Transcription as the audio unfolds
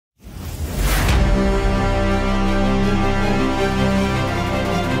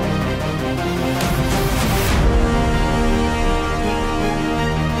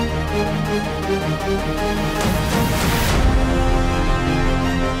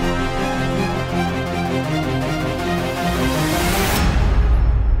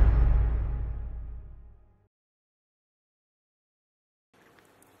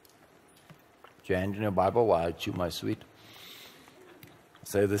your hand in your Bible while I chew my sweet.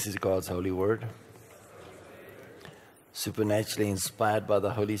 Say, this is God's holy word. Supernaturally inspired by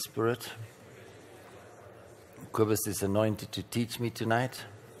the Holy Spirit. Kobus is anointed to teach me tonight.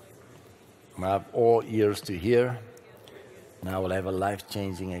 I have all ears to hear. And I will have a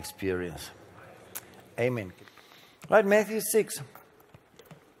life-changing experience. Amen. Right, Matthew 6.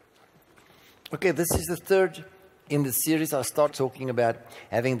 Okay, this is the third in the series. I'll start talking about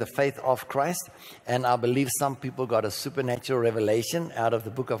having the faith of Christ. And I believe some people got a supernatural revelation out of the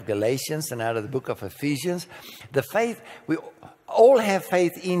book of Galatians and out of the book of Ephesians. The faith, we all have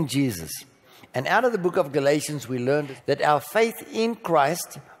faith in Jesus. And out of the book of Galatians, we learned that our faith in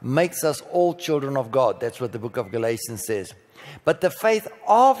Christ makes us all children of God. That's what the book of Galatians says. But the faith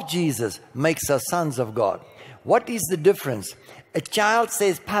of Jesus makes us sons of God. What is the difference? A child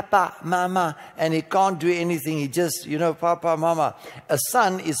says, Papa, Mama, and he can't do anything. He just, Papa, Mama. A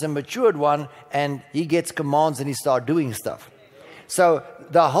son is a matured one, and he gets commands and he starts doing stuff. So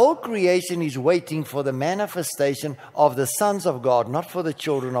the whole creation is waiting for the manifestation of the sons of God, not for the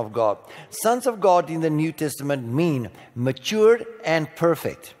children of God. Sons of God in the New Testament mean matured and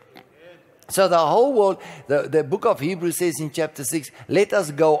perfect. So the whole world, the book of Hebrews says in chapter 6, let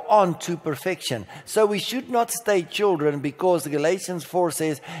us go on to perfection. So we should not stay children, because Galatians 4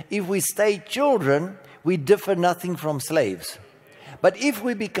 says, if we stay children, we differ nothing from slaves. But if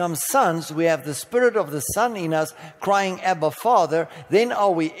we become sons, we have the spirit of the Son in us, crying, Abba, Father. Then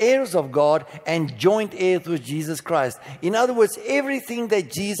are we heirs of God and joint heirs with Jesus Christ. In other words, everything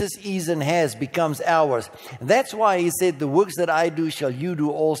that Jesus is and has becomes ours. That's why he said, the works that I do shall you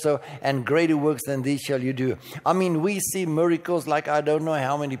do also, and greater works than these shall you do. I mean, we see miracles like I don't know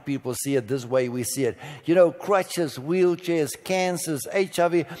how many people see it this way we see it. Crutches, wheelchairs, cancers,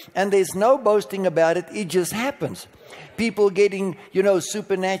 HIV, and there's no boasting about it. It just happens. People getting,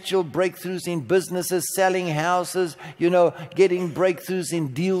 supernatural breakthroughs in businesses, selling houses, getting breakthroughs in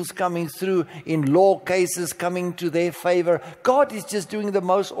deals coming through, in law cases coming to their favor. God is just doing the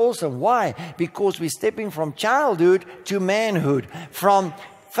most awesome. Why? Because we're stepping from childhood to manhood, from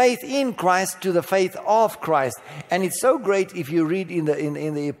faith in Christ to the faith of Christ. And it's so great if you read in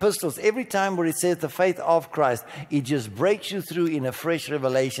the epistles, every time where it says the faith of Christ, it just breaks you through in a fresh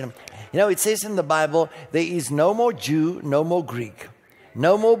revelation. It says in the Bible, there is no more Jew, no more Greek,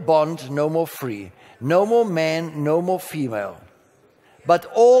 no more bond, no more free, no more man, no more female, but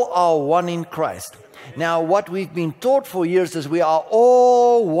all are one in Christ. Now, what we've been taught for years is we are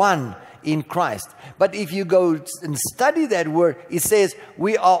all one in Christ. But if you go and study that word, it says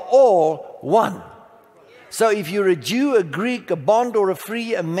we are all one. So if you're a Jew, a Greek, a bond or a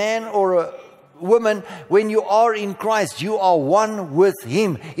free, a man or a woman, when you are in Christ, you are one with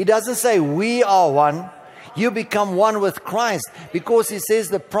Him. It doesn't say we are one. You become one with Christ, because He says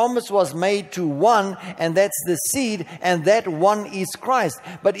the promise was made to one, and that's the seed, and that one is Christ.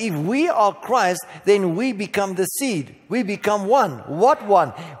 But if we are Christ, then we become the seed. We become one. What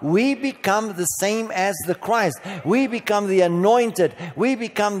one? We become the same as the Christ. We become the anointed. We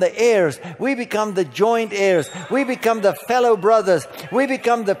become the heirs. We become the joint heirs. We become the fellow brothers. We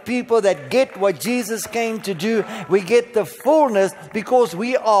become the people that get what Jesus came to do. We get the fullness because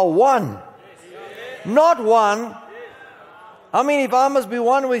we are one. Not one. I mean, if I must be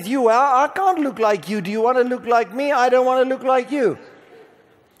one with you, I can't look like you. Do you want to look like me? I don't want to look like you.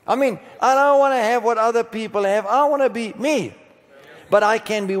 I mean, I don't want to have what other people have. I want to be me. But I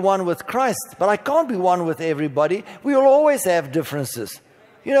can be one with Christ. But I can't be one with everybody. We will always have differences.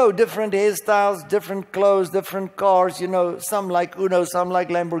 Different hairstyles, different clothes, different cars. Some like Uno, some like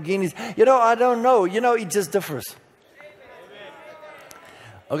Lamborghinis. I don't know. It just differs.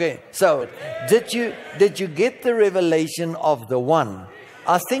 Okay, so did you get the revelation of the one?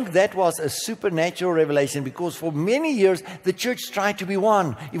 I think that was a supernatural revelation, because for many years the church tried to be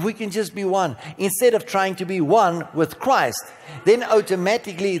one. If we can just be one, instead of trying to be one with Christ, then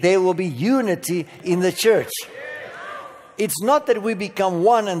automatically there will be unity in the church. It's not that we become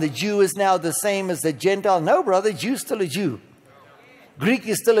one and the Jew is now the same as the Gentile. No, brother, Jew is still a Jew. Greek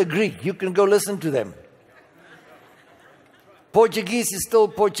is still a Greek. You can go listen to them. Portuguese is still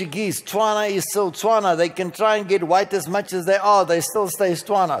Portuguese. Tswana is still Tswana. They can try and get white as much as they are. They still stay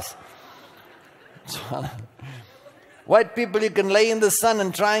Tswanas. White people, you can lay in the sun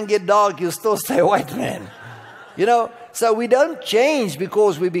and try and get dark. You still stay white, man. So we don't change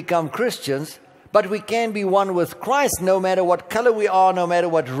because we become Christians. But we can be one with Christ no matter what color we are, no matter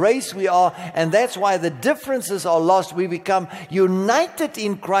what race we are. And that's why the differences are lost. We become united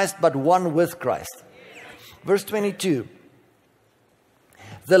in Christ, but one with Christ. Verse 22.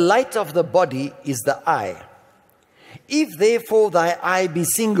 The light of the body is the eye. If therefore thy eye be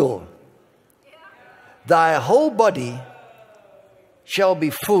single, thy whole body shall be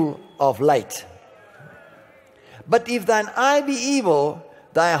full of light. But if thine eye be evil,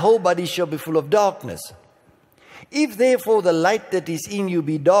 thy whole body shall be full of darkness. If therefore the light that is in you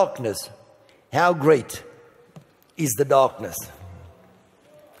be darkness, how great is the darkness?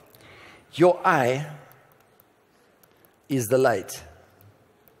 Your eye is the light.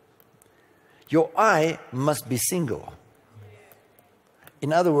 Your eye must be single.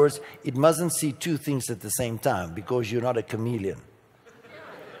 In other words, it mustn't see two things at the same time because you're not a chameleon.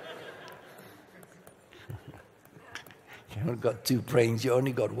 You haven't got two brains, you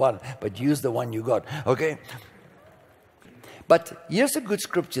only got one, but use the one you got, okay? But here's a good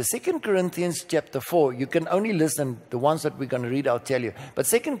scripture, 2 Corinthians chapter 4. You can only listen, the ones that we're going to read, I'll tell you. But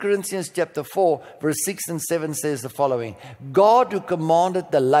 2 Corinthians chapter 4, verse 6 and 7 says the following. God, who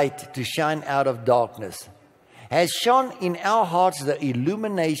commanded the light to shine out of darkness, has shone in our hearts the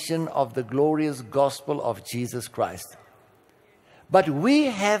illumination of the glorious gospel of Jesus Christ. But we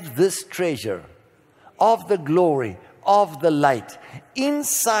have this treasure of the glory of the light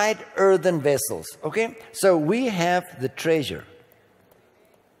inside earthen vessels. Okay? So we have the treasure.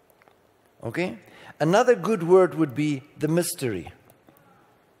 Okay? Another good word would be the mystery.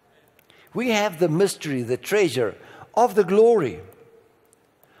 We have the mystery, the treasure of the glory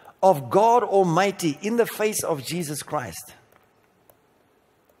of God Almighty in the face of Jesus Christ.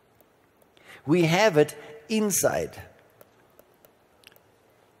 We have it inside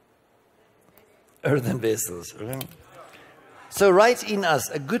earthen vessels. Okay? So right in us,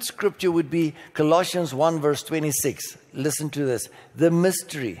 a good scripture would be Colossians 1 verse 26. Listen to this. The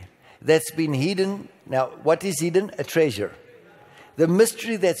mystery that's been hidden. Now, what is hidden? A treasure. The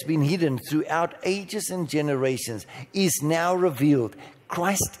mystery that's been hidden throughout ages and generations is now revealed.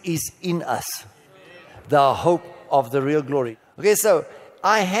 Christ is in us, the hope of the real glory. Okay, so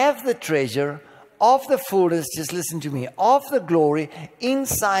I have the treasure of the fullness, just listen to me, of the glory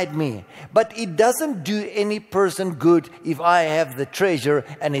inside me. But it doesn't do any person good if I have the treasure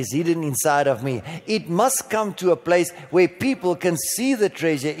and it's hidden inside of me. It must come to a place where people can see the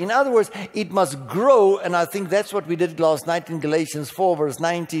treasure. In other words, it must grow. And I think that's what we did last night in Galatians 4 verse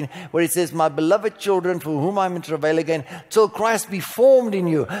 19, where it says, my beloved children, for whom I'm in travail again, till Christ be formed in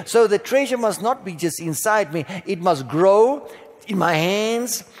you. So the treasure must not be just inside me. It must grow in my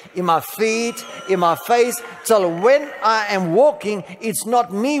hands, in my feet, in my face, till when I am walking, it's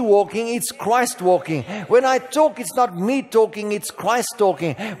not me walking, it's Christ walking. When I talk, it's not me talking, it's Christ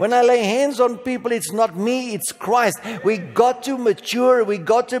talking. When I lay hands on people, it's not me, it's Christ. We got to mature, we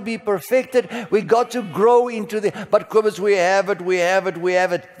got to be perfected, we got to grow into the, but Kobus, we have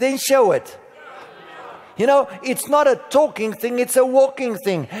it. Then show it. You know, it's not a talking thing, it's a walking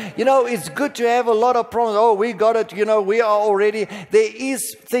thing. You know, it's good to have a lot of problems. Oh, we got it, you know, we are already, there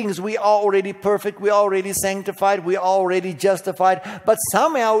is things, we are already perfect, we are already sanctified, we are already justified. But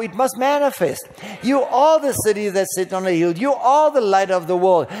somehow it must manifest. You are the city that sits on a hill. You are the light of the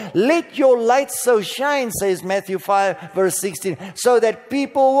world. Let your light so shine, says Matthew 5 verse 16, so that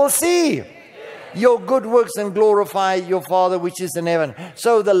people will see your good works and glorify your Father which is in heaven.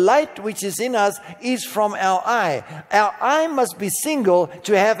 So the light which is in us is from our eye. Our eye must be single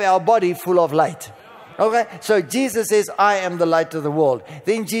to have our body full of light. Okay, so Jesus says, I am the light of the world.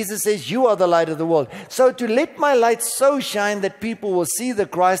 Then Jesus says, you are the light of the world. So to let my light so shine that people will see the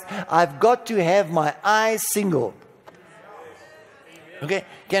Christ, I've got to have my eye single. Okay,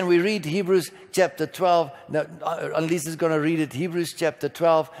 can we read Hebrews chapter 12? No, Annalise is going to read it. Hebrews chapter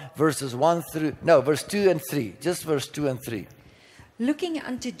 12, verse 2 and 3. Just verse 2 and 3. Looking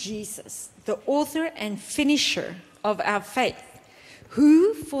unto Jesus, the author and finisher of our faith,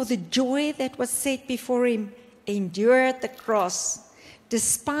 who for the joy that was set before him endured the cross,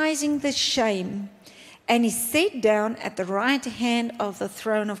 despising the shame, and is set down at the right hand of the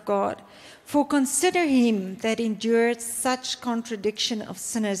throne of God. For consider him that endured such contradiction of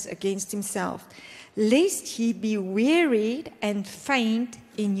sinners against himself, lest he be wearied and faint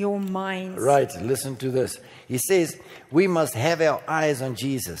in your minds. Right, listen to this. He says, we must have our eyes on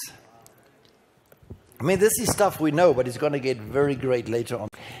Jesus. I mean, this is stuff we know, but it's going to get very great later on.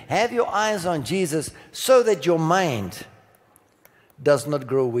 Have your eyes on Jesus so that your mind does not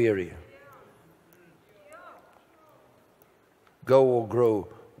grow weary. Go or grow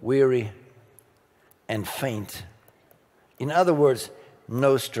weary and faint. In other words,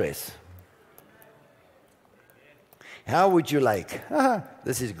 no stress. How would you like?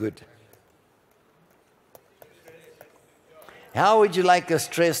 This is good. How would you like a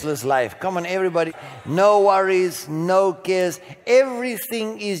stressless life? Come on, everybody. No worries, no cares.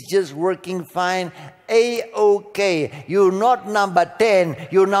 Everything is just working fine. A-okay. You're not number 10,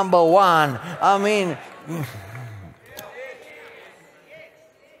 you're number 1. I mean,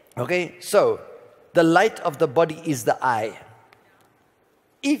 Okay, so the light of the body is the eye.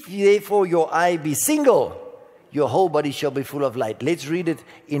 If therefore your eye be single, your whole body shall be full of light. Let's read it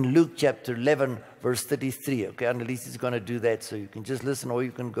in Luke chapter 11, verse 33. Okay, Annalise is going to do that, so you can just listen or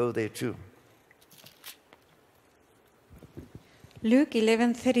you can go there too. Luke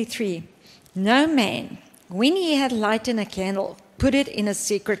 11:33. No man, when he had lighted a candle, put it in a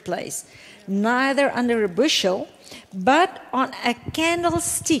secret place, neither under a bushel, but on a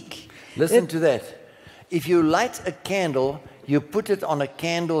candlestick. Listen to that. If you light a candle, you put it on a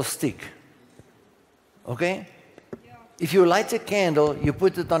candlestick. Okay? If you light a candle, you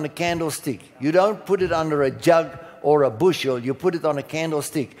put it on a candlestick. You don't put it under a jug or a bushel. You put it on a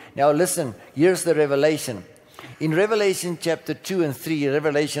candlestick. Now listen, here's the revelation. In Revelation chapter 2 and 3,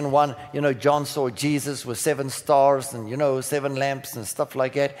 Revelation 1, John saw Jesus with 7 stars and, 7 lamps and stuff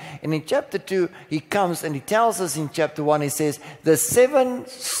like that. And in chapter 2, he comes and he tells us in chapter 1, he says, the 7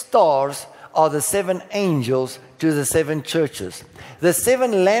 stars are the 7 angels to the 7 churches. The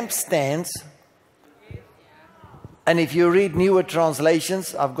 7 lampstands, and if you read newer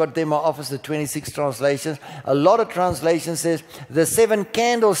translations, I've got them in my office, the 26 translations, a lot of translations says the 7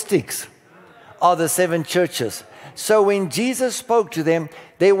 candlesticks are the 7 churches. So when Jesus spoke to them,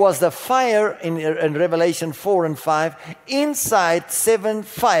 there was the fire in Revelation 4 and 5, inside 7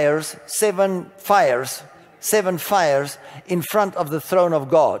 fires in front of the throne of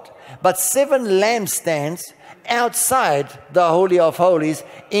God. But 7 lampstands outside the Holy of Holies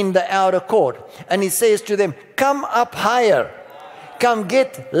in the outer court. And he says to them, come up higher. Come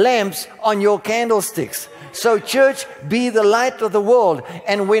get lamps on your candlesticks. So church, be the light of the world.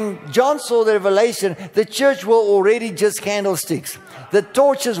 And when John saw the revelation, the church were already just candlesticks. The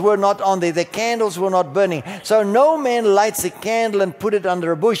torches were not on there. The candles were not burning. So no man lights a candle and put it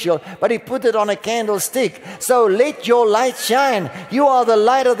under a bushel, but he put it on a candlestick. So let your light shine. You are the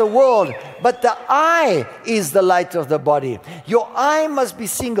light of the world. But the eye is the light of the body. Your eye must be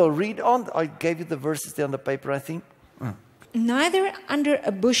single. Read on. I gave you the verses there on the paper, I think. Neither under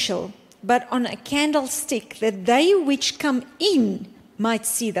a bushel, but on a candlestick, that they which come in might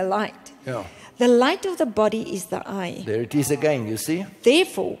see the light. Yeah. The light of the body is the eye. There it is again, you see?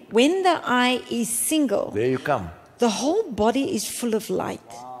 Therefore, when the eye is single, There you come. the whole body is full of light.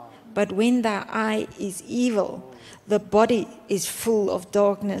 But when the eye is evil, the body is full of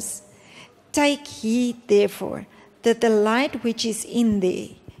darkness. Take heed, therefore, that the light which is in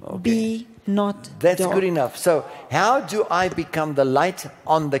thee be not That's dark. good enough. So how do I become the light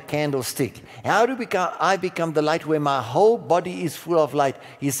on the candlestick? How do I become the light where my whole body is full of light?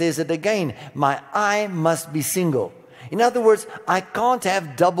 He says it again, my eye must be single. In other words, I can't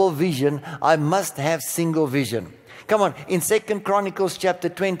have double vision. I must have single vision. Come on, in 2 Chronicles chapter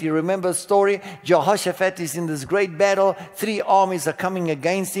 20, remember the story? Jehoshaphat is in this great battle. 3 armies are coming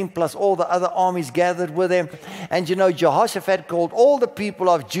against him, plus all the other armies gathered with him. And Jehoshaphat called all the people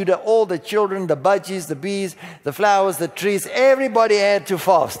of Judah, all the children, the budgies, the bees, the flowers, the trees. Everybody had to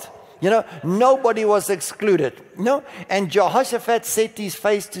fast. Nobody was excluded. And Jehoshaphat set his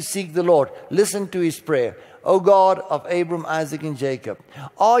face to seek the Lord. Listen to his prayer. O God of Abraham, Isaac, and Jacob,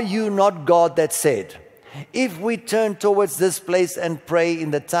 are you not God that said, if we turn towards this place and pray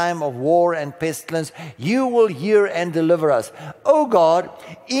in the time of war and pestilence, you will hear and deliver us. O God,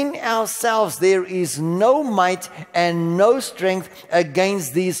 in ourselves there is no might and no strength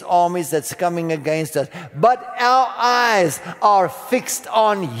against these armies that's coming against us. But our eyes are fixed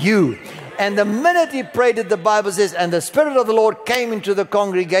on you. And the minute he prayed it, the Bible says, and the Spirit of the Lord came into the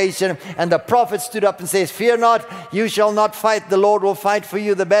congregation, and the prophet stood up and says, fear not, you shall not fight. The Lord will fight for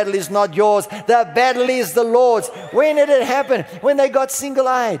you. The battle is not yours. The battle is the Lord's. When did it happen? When they got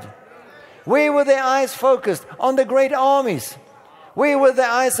single-eyed. Where were their eyes focused? On the great armies. Where were their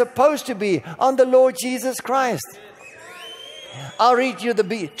eyes supposed to be? On the Lord Jesus Christ. I'll read you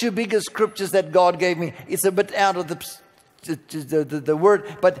the 2 biggest scriptures that God gave me. It's a bit out of the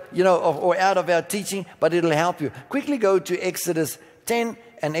word, but or out of our teaching, but it'll help you. Quickly go to Exodus 10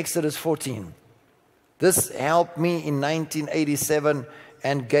 and Exodus 14. This helped me in 1987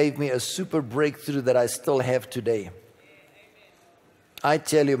 and gave me a super breakthrough that I still have today. I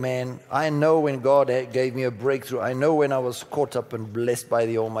tell you, man, I know when God gave me a breakthrough. I know when I was caught up and blessed by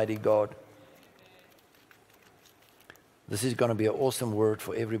the Almighty God. This is going to be an awesome word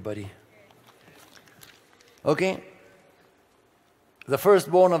for everybody. Okay. The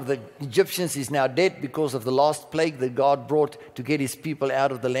firstborn of the Egyptians is now dead because of the last plague that God brought to get his people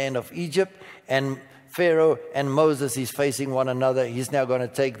out of the land of Egypt. And Pharaoh and Moses is facing one another. He's now going to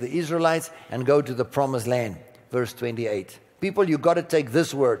take the Israelites and go to the promised land. Verse 28. People, you got to take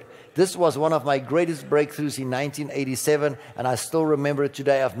this word. This was one of my greatest breakthroughs in 1987, and I still remember it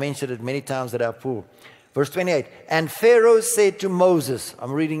today. I've mentioned it many times at our pool. Verse 28, and Pharaoh said to Moses,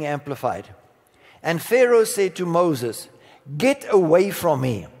 I'm reading Amplified, and Pharaoh said to Moses, get away from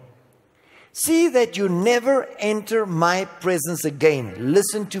me. See that you never enter my presence again.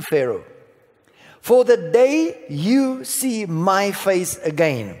 Listen to Pharaoh. For the day you see my face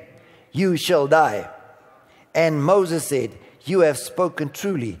again, you shall die. And Moses said, you have spoken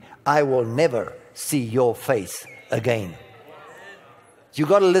truly. I will never see your face again. You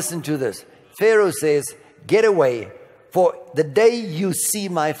got to listen to this. Pharaoh says, get away. For the day you see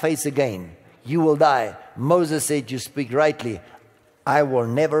my face again, you will die. Moses said, you speak rightly. I will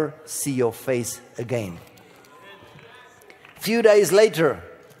never see your face again. A few days later,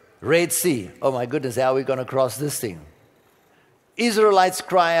 Red Sea. Oh my goodness, how are we going to cross this thing? Israelites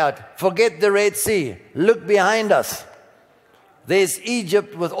cry out, forget the Red Sea. Look behind us. There's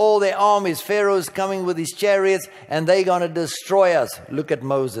Egypt with all their armies. Pharaoh's coming with his chariots, and they're going to destroy us. Look at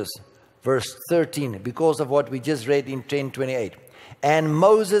Moses. Verse 13, because of what we just read in 10:28. And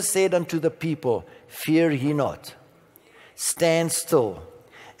Moses said unto the people, fear ye not. Stand still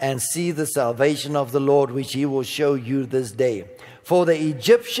and see the salvation of the Lord, which he will show you this day. For the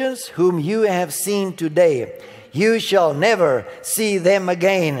Egyptians whom you have seen today, you shall never see them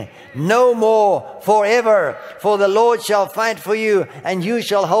again, no more forever. For the Lord shall fight for you, and you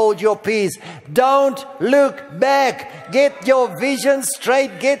shall hold your peace. Don't look back. Get your vision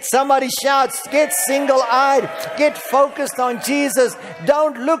straight. Somebody shouts, get single-eyed. Get focused on Jesus.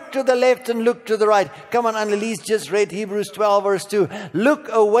 Don't look to the left and look to the right. Come on, Annalise just read Hebrews 12 verse 2. Look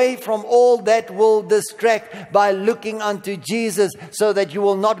away from all that will distract by looking unto Jesus, so that you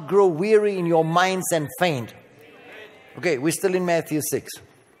will not grow weary in your minds and faint. Okay, we're still in Matthew 6.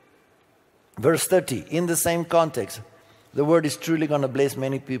 Verse 30, in the same context. The word is truly going to bless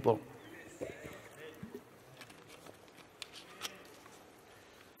many people.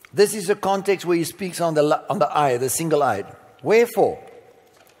 This is a context where he speaks on the eye, the single-eyed. Wherefore,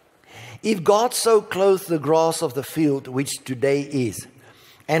 if God so clothes the grass of the field, which today is,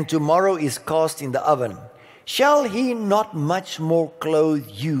 and tomorrow is cast in the oven, shall he not much more clothe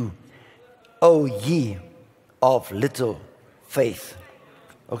you, O ye of little faith?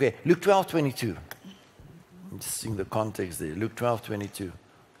 Okay, Luke 12:22. I'm just seeing the context there. Luke 12:22.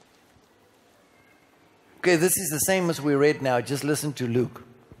 Okay, this is the same as we read now. Just listen to Luke.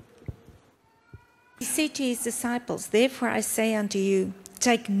 He said to his disciples, therefore I say unto you,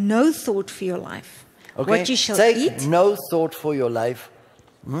 take no thought for your life. Okay, what you shall take eat. no thought for your life.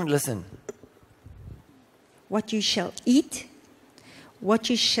 Listen. What you shall eat. What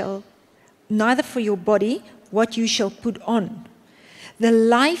you shall, neither for your body, what you shall put on. The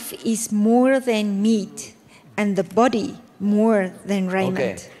life is more than meat, and the body more than raiment.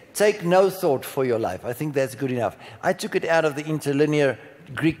 Okay, take no thought for your life. I think that's good enough. I took it out of the interlinear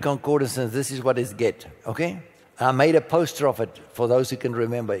Greek concordance, and this is what it get. Okay, I made a poster of it for those who can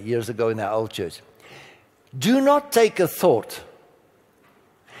remember years ago in our old church. Do not take a thought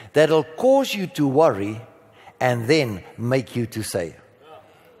that'll cause you to worry and then make you to say.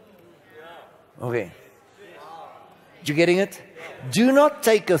 Okay. You getting it? Do not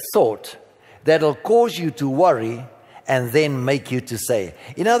take a thought that'll cause you to worry and then make you to say.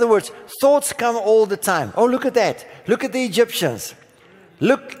 In other words, thoughts come all the time. Oh, look at that. Look at the Egyptians.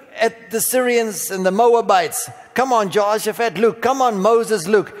 Look at the Syrians and the Moabites. Come on, Jehoshaphat, look. Come on, Moses,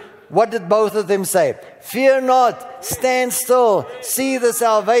 look. What did both of them say? Fear not, stand still, see the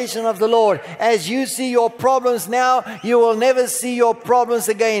salvation of the Lord. As you see your problems now, you will never see your problems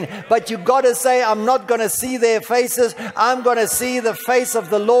again. But you got to say, I'm not going to see their faces. I'm going to see the face of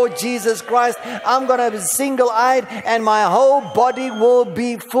the Lord Jesus Christ. I'm going to be single-eyed, and my whole body will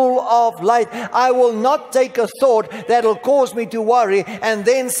be full of light. I will not take a thought that will cause me to worry and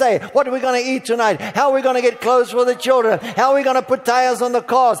then say, what are we going to eat tonight? How are we going to get clothes for the children? How are we going to put tires on the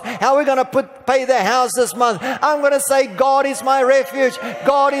cars? How are we going to pay the house this month? I'm going to say, God is my refuge.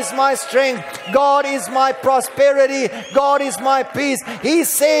 God is my strength. God is my prosperity. God is my peace. He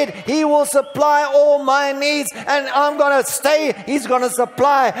said He will supply all my needs, and I'm going to stay. He's going to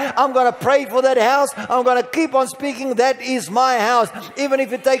supply. I'm going to pray for that house. I'm going to keep on speaking. That is my house. Even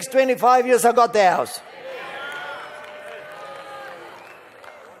if it takes 25 years, I got the house.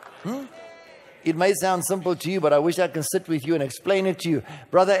 It may sound simple to you, but I wish I can sit with you and explain it to you.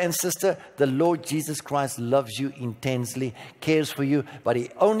 Brother and sister, the Lord Jesus Christ loves you intensely, cares for you, but He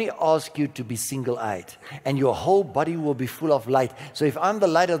only asks you to be single-eyed. And your whole body will be full of light. So if I'm the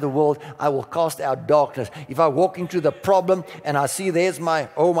light of the world, I will cast out darkness. If I walk into the problem and I see there's my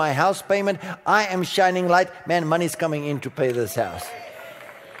house payment, I am shining light. Man, money's coming in to pay this house.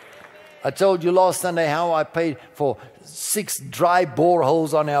 I told you last Sunday how I paid for 6 dry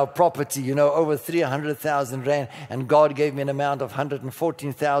boreholes on our property, over 300,000 rand, and God gave me an amount of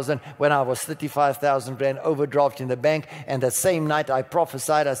 114,000 when I was 35,000 rand overdraft in the bank. And that same night I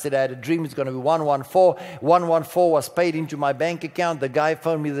prophesied, I said I had a dream, it's going to be 114. 114 was paid into my bank account. The guy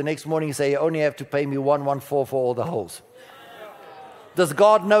phoned me the next morning and said, you only have to pay me 114 for all the holes. Does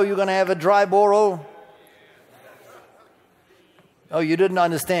God know you're going to have a dry borehole? Oh, you didn't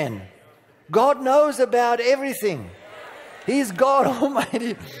understand. God knows about everything. He's God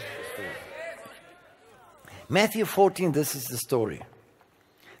Almighty. Matthew 14, this is the story.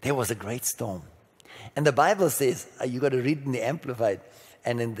 There was a great storm. And the Bible says, you got to read in the Amplified,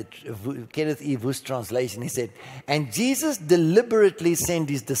 and in the Kenneth E. Woos translation, he said, and Jesus deliberately sent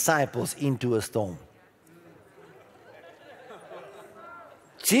His disciples into a storm.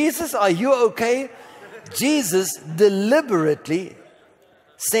 Jesus, are you okay? Jesus deliberately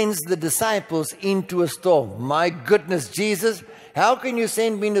sends the disciples into a storm. My goodness, Jesus, how can you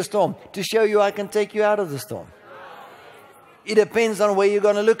send me in the storm? To show you I can take you out of the storm. It depends on where you're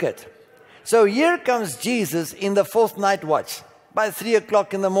going to look at. So here comes Jesus in the 4th night watch, by 3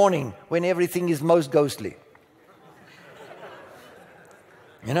 o'clock in the morning, when everything is most ghostly.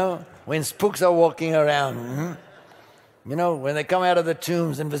 When spooks are walking around. When they come out of the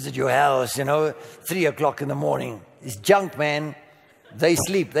tombs and visit your house, 3 o'clock in the morning. It's junk, man. They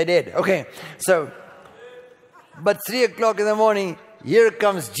sleep, they're dead. Okay, but 3 o'clock in the morning, here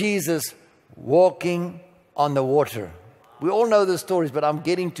comes Jesus walking on the water. We all know the stories, but I'm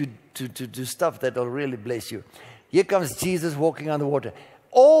getting to stuff that will really bless you. Here comes Jesus walking on the water.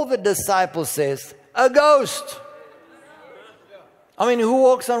 All the disciples says, a ghost. I mean, who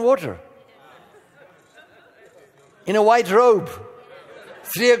walks on water? In a white robe.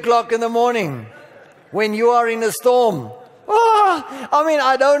 3 o'clock in the morning, when you are in a storm.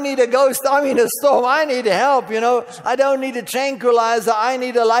 I don't need a ghost. I'm in a storm. I need help, I don't need a tranquilizer. I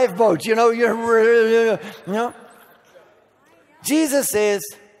need a lifeboat, Jesus says,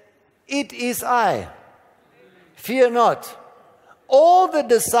 it is I. Fear not. All the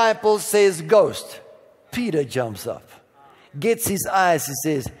disciples says ghost. Peter jumps up, gets his eyes. He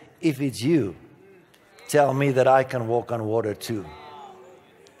says, if it's you, tell me that I can walk on water too.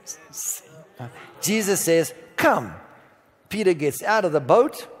 Jesus says, come. Peter gets out of the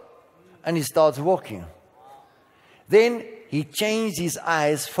boat and he starts walking. Then he changed his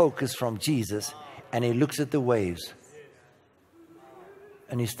eyes focus from Jesus and he looks at the waves.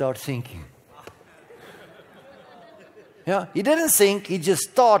 And he starts thinking. He didn't sink, he just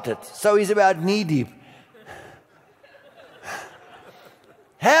started. So he's about knee deep.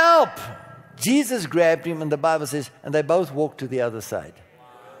 Help! Jesus grabbed him and the Bible says, and they both walked to the other side.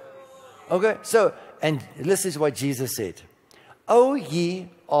 Okay, and this is what Jesus said. O ye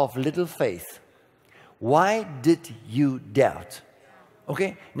of little faith, why did you doubt?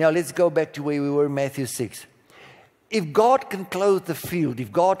 Okay, now let's go back to where we were in Matthew 6. If God can clothe the field,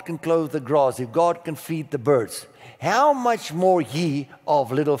 if God can clothe the grass, if God can feed the birds, how much more ye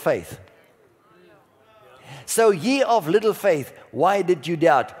of little faith? So ye of little faith, why did you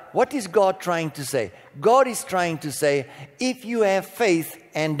doubt? What is God trying to say? God is trying to say, if you have faith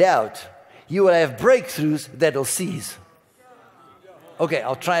and doubt, you will have breakthroughs that will cease. Okay,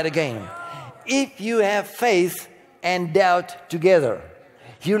 I'll try it again. If you have faith and doubt together,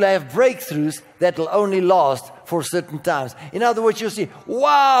 you'll have breakthroughs that will only last for certain times. In other words, you'll see,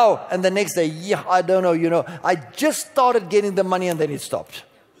 wow, and the next day, I don't know, I just started getting the money and then it stopped.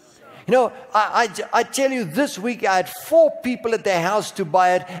 I tell you, this week I had 4 people at their house to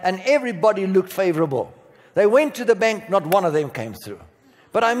buy it and everybody looked favorable. They went to the bank, not one of them came through.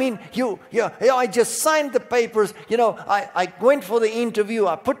 But I mean, I just signed the papers. I went for the interview.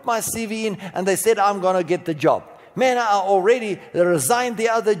 I put my CV in and they said, I'm going to get the job. Man, I already resigned the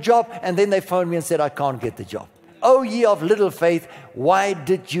other job. And then they phoned me and said, I can't get the job. O ye of little faith, why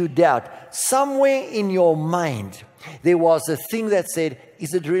did you doubt? Somewhere in your mind, there was a thing that said,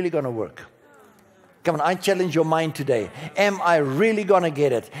 is it really going to work? Come on, I challenge your mind today. Am I really going to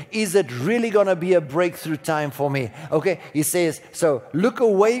get it? Is it really going to be a breakthrough time for me? Okay, he says, so look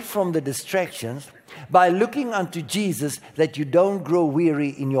away from the distractions By looking unto Jesus, that you don't grow weary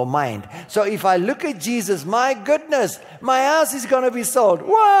in your mind. So if I look at Jesus, my goodness, my house is going to be sold.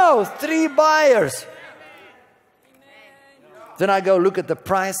 Wow, 3 buyers. Then I go look at the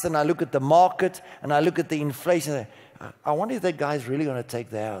price, and I look at the market, and I look at the inflation. I wonder if that guy's really going to take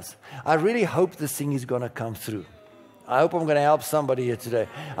the house. I really hope this thing is going to come through. I hope I'm going to help somebody here today.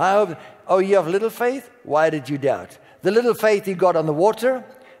 I hope, oh, you have little faith? Why did you doubt? The little faith he got on the water,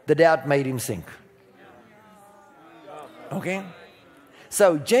 the doubt made him sink. Okay?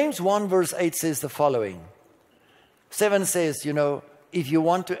 So James 1 verse 8 says the following. 7 says, you know, if you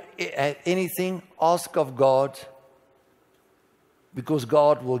want to have anything, ask of God, because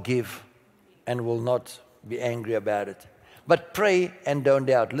God will give and will not be angry about it. But pray and don't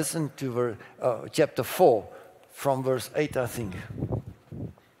doubt. Listen to chapter 4 from verse 8, I think.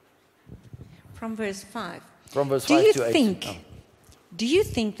 From verse 5. From verse 5 to 8. Do you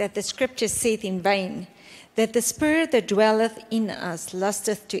think that the scripture saith in vain, that the spirit that dwelleth in us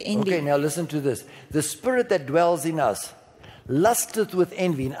lusteth to envy? Okay, now listen to this. The spirit that dwells in us lusteth with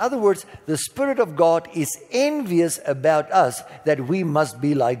envy. In other words, the Spirit of God is envious about us, that we must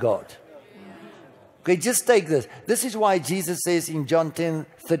be like God. Okay, just take this. This is why Jesus says in John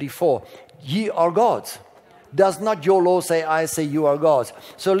 10:34, ye are gods. Does not your law say, I say you are gods?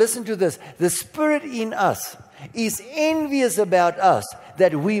 So listen to this. The Spirit in us is envious about us,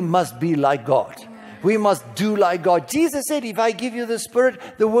 that we must be like God. We must do like God. Jesus said, if I give you the Spirit,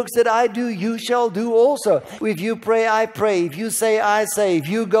 the works that I do, you shall do also. If you pray, I pray. If you say, I say. If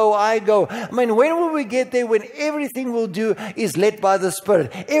you go, I go. I mean, when will we get there? When everything we'll do is led by the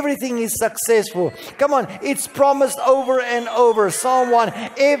Spirit. Everything is successful. Come on, it's promised over and over. Psalm 1,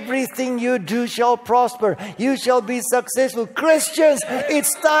 everything you do shall prosper. You shall be successful. Christians,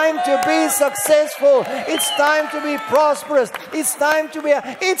 it's time to be successful. It's time to be prosperous. It's time to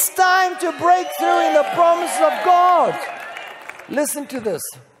break through in the promise of God. Listen to this.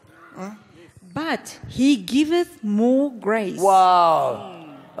 But he giveth more grace. Wow.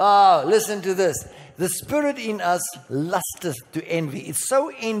 Oh, listen to this. The Spirit in us lusteth to envy. It's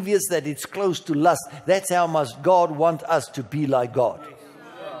so envious that it's close to lust. That's how much God wants us to be like God.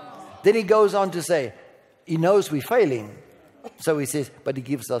 Then he goes on to say, he knows we're failing. So he says, but he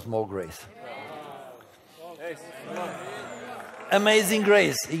gives us more grace. Amazing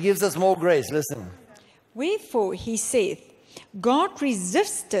grace. He gives us more grace. Listen. Wherefore he saith, God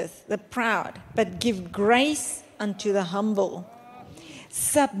resisteth the proud, but give grace unto the humble.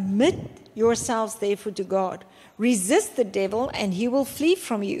 Submit yourselves therefore to God. Resist the devil, and he will flee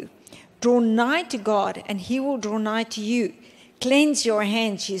from you. Draw nigh to God, and he will draw nigh to you. Cleanse your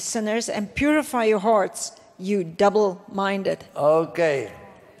hands, you sinners, and purify your hearts, you double-minded. Okay.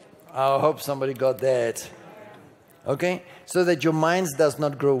 I hope somebody got that. Okay? So that your minds does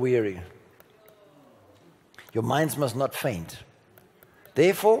not grow weary. Your minds must not faint.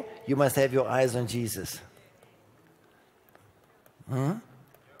 Therefore, you must have your eyes on Jesus.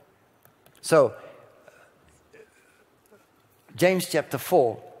 So, James chapter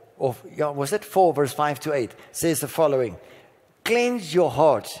 4, was it 4 verse 5 to 8, says the following. Cleanse your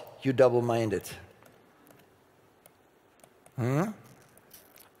heart, you double-minded.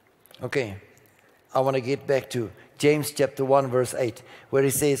 Okay, I want to get back to James chapter 1 verse 8, where he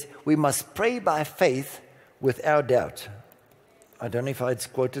says, we must pray by faith without doubt. I don't know if I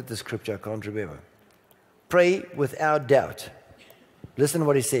quoted the scripture, I can't remember. Pray without doubt. Listen to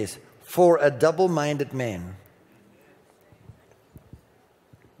what he says. For a double-minded man.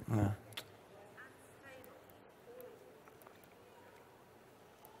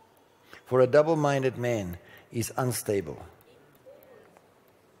 For a double-minded man is unstable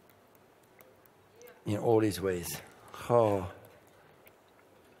in all his ways. Oh.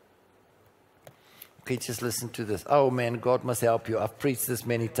 Okay, just listen to this. Oh man, God must help you. I've preached this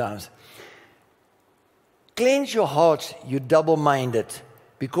many times. Cleanse your heart, you double-minded,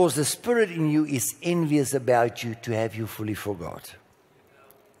 because the Spirit in you is envious about you to have you fully for God.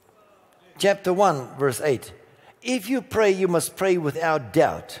 Chapter 1, verse 8. If you pray, you must pray without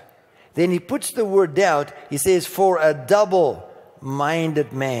doubt. Then he puts the word doubt. He says, for a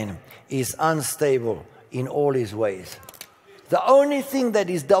double-minded man is unstable in all his ways. The only thing that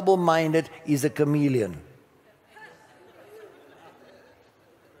is double-minded is a chameleon.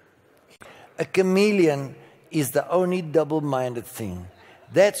 A chameleon is the only double-minded thing.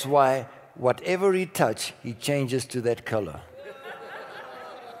 That's why whatever he touches, he changes to that color.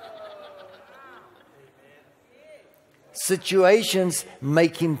 Situations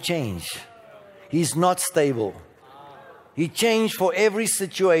make him change. He's not stable. He changed for every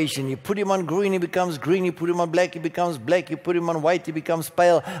situation. You put him on green, he becomes green. You put him on black, he becomes black. You put him on white, he becomes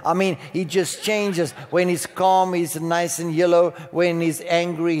pale. I mean, he just changes. When he's calm, he's nice and yellow. When he's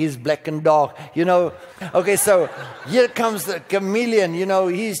angry, he's black and dark. You know, okay, so here comes the chameleon. You know,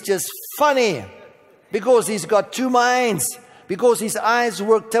 he's just funny because he's got two minds. Because his eyes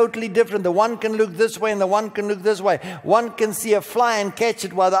work totally different. The one can look this way and the one can look this way. One can see a fly and catch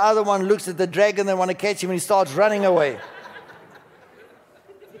it while the other one looks at the dragon and want to catch him and he starts running away.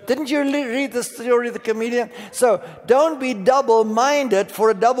 Didn't you read the story of the chameleon? So don't be double-minded, for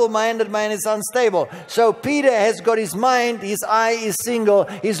a double-minded man is unstable. So Peter has got his mind, his eye is single.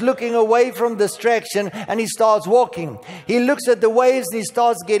 He's looking away from distraction and he starts walking. He looks at the waves and he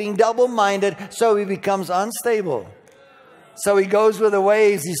starts getting double-minded, so he becomes unstable. So he goes with the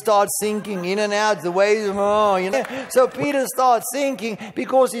waves, he starts sinking in and out, the waves, So Peter starts sinking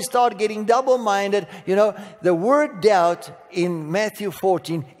because he starts getting double-minded. You know, the word doubt in Matthew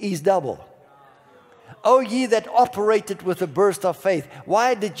 14 is double. Oh, ye that operated with a burst of faith,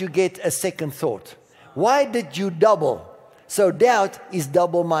 why did you get a second thought? Why did you double? So doubt is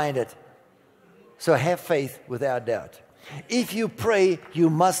double-minded. So have faith without doubt. If you pray, you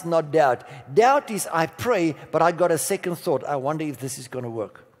must not doubt. Doubt is, I pray, but I got a second thought. I wonder if this is going to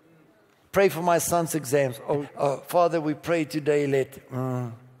work. Pray for my son's exams. Oh, Father, we pray today,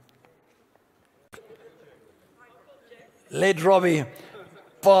 let Robbie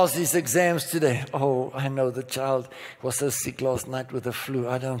pass his exams today. Oh, I know the child was so sick last night with the flu.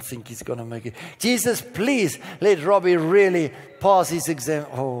 I don't think he's going to make it. Jesus, please let Robbie really pass his exam.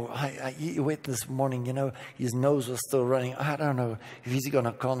 Oh, he went this morning, you know, his nose was still running. I don't know if he's going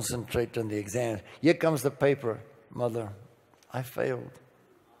to concentrate on the exam. Here comes the paper. Mother, I failed.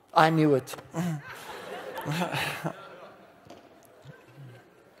 I knew it.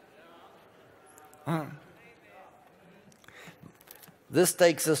 This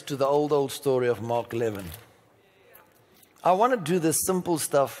takes us to the old story of Mark 11. I want to do this simple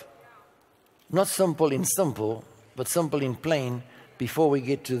stuff, not simple in simple, but simple in plain, before we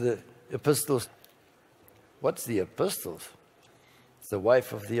get to the epistles. What's the epistles? It's the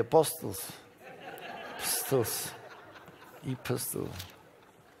wife of the apostles. Epistles. Epistle.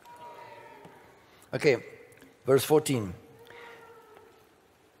 Okay, verse 14.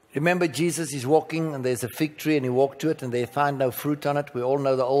 Remember, Jesus is walking and there's a fig tree and he walked to it and they find no fruit on it. We all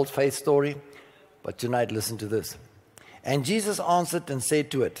know the old faith story. But tonight, listen to this. And Jesus answered and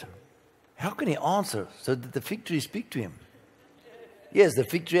said to it. How can he answer? So did the fig tree speak to him? Yes, the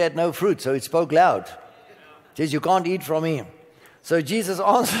fig tree had no fruit, so it spoke loud. It says, you can't eat from me. So Jesus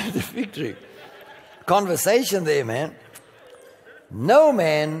answered the fig tree. Conversation there, man. No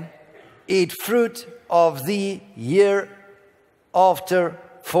man eat fruit of thee hereafter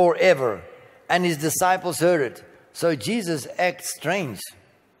forever. And his disciples heard it. So Jesus acts strange.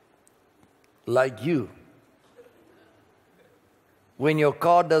 Like you. When your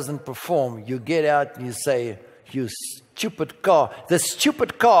car doesn't perform, you get out and you say, you stupid car. The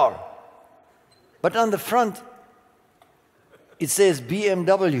stupid car. But on the front, it says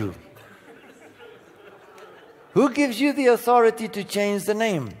BMW. Who gives you the authority to change the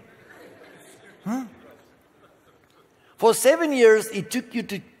name? For 7 years, it took you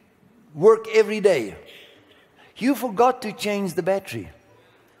to work every day. You forgot to change the battery.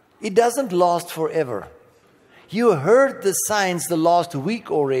 It doesn't last forever. You heard the signs the last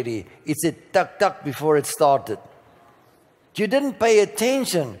week already. It said tuck tuck before it started. You didn't pay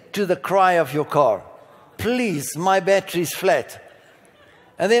attention to the cry of your car. Please, my battery's flat.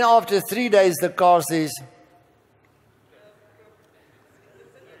 And then after 3 days, the car says,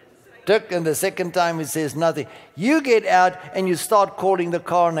 and the second time it says nothing. You get out and you start calling the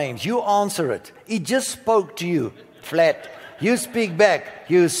car names. You answer it. It just spoke to you. Flat. You speak back.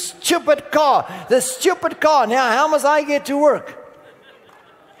 You stupid car. The stupid car. Now how must I get to work?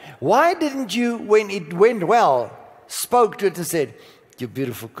 Why didn't you, when it went well, spoke to it and said, you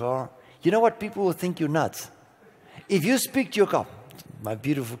beautiful car. You know what? People will think you're nuts. If you speak to your car, my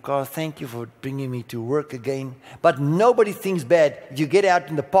beautiful car, thank you for bringing me to work again. But nobody thinks bad. You get out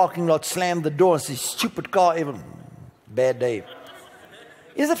in the parking lot, slam the door and say, stupid car, even bad day.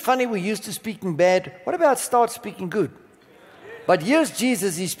 Is it funny we're used to speaking bad? What about start speaking good? But here's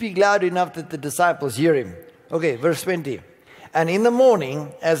Jesus, he speaks loud enough that the disciples hear him. Okay, verse 20. And in the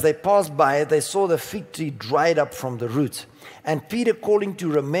morning, as they passed by, they saw the fig tree dried up from the roots. And Peter calling to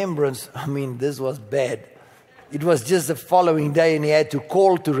remembrance, this was bad. It was just the following day and he had to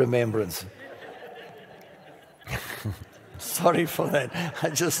call to remembrance. Sorry for that. I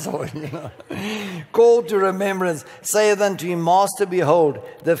just saw it, Call to remembrance, saith unto him, Master, behold,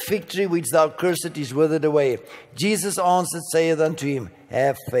 the fig tree which thou cursed is withered away. Jesus answered, saith unto him,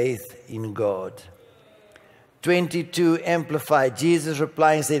 have faith in God. 22 Amplified. Jesus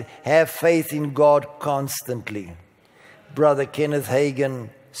replying said, have faith in God constantly. Brother Kenneth Hagin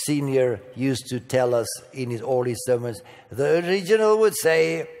Sr. used to tell us in all his sermons, the original would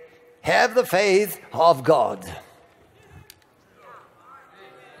say, have the faith of God.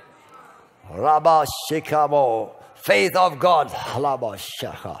 Rabba Shekamo, faith of God.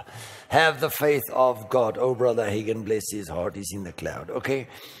 Have the faith of God. Oh, Brother Hagen, bless his heart, he's in the cloud. Okay.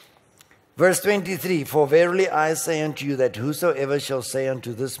 Verse 23, for verily I say unto you that whosoever shall say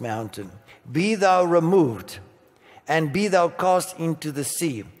unto this mountain, be thou removed, and be thou cast into the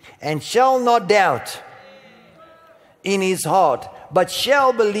sea, and shall not doubt in his heart, but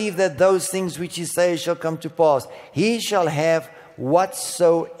shall believe that those things which he saith shall come to pass, he shall have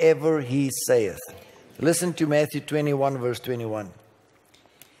whatsoever he saith. Listen to Matthew 21, verse 21.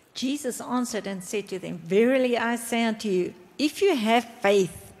 Jesus answered and said to them, verily I say unto you, if you have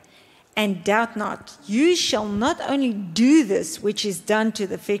faith and doubt not, you shall not only do this which is done to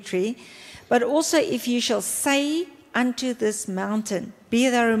the fig tree, but also if you shall say unto this mountain, be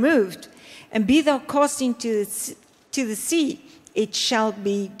thou removed, and be thou cast into the sea, it shall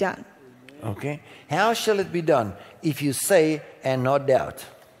be done. Okay. How shall it be done? If you say and not doubt.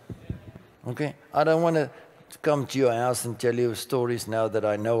 Okay. I don't want to come to your house and tell you stories now that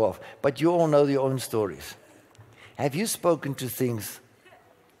I know of, but you all know your own stories. Have you spoken to things?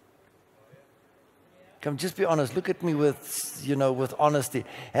 Come, just be honest. Look at me with, with honesty.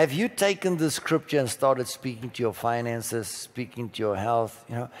 Have you taken the scripture and started speaking to your finances, speaking to your health?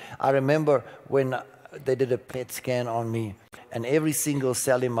 I remember when they did a PET scan on me, and every single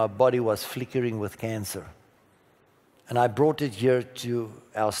cell in my body was flickering with cancer. And I brought it here to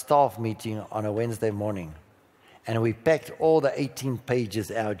our staff meeting on a Wednesday morning. And we packed all the 18 pages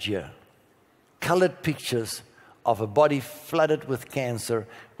out here. Colored pictures of a body flooded with cancer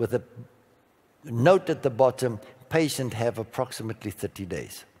with a note at the bottom, patient have approximately 30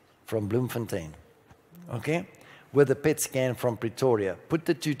 days from Bloemfontein. Okay? With a PET scan from Pretoria. Put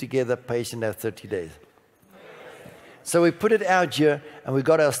the two together, patient have 30 days. So we put it out here, and we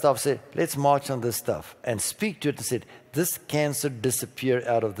got our staff, said, let's march on this stuff and speak to it and said, this cancer disappear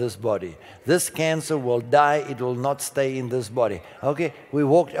out of this body. This cancer will die. It will not stay in this body. Okay, we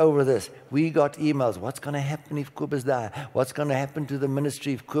walked over this. We got emails. What's going to happen if Kobus die? What's going to happen to the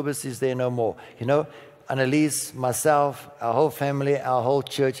ministry if Kobus is there no more? Annalise, myself, our whole family, our whole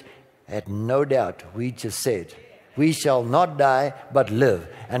church had no doubt. We just said, we shall not die, but live.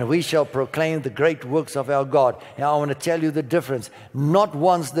 And we shall proclaim the great works of our God. Now I want to tell you the difference. Not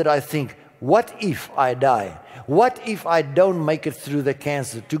once did I think, what if I die? What if I don't make it through the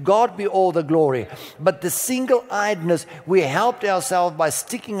cancer? To God be all the glory. But the single-eyedness, we helped ourselves by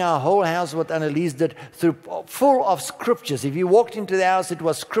sticking our whole house, what Annalise did, through full of scriptures. If you walked into the house, it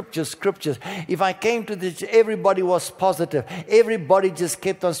was scriptures. If I came to this, everybody was positive. Everybody just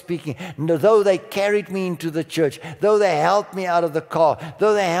kept on speaking. Though they carried me into the church, though they helped me out of the car,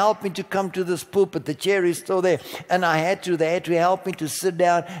 though they helped me to come to this pulpit, the chair is still there. And they had to help me to sit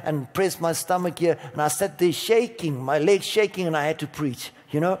down and press my stomach here. And I sat there shaking, my legs shaking, and I had to preach,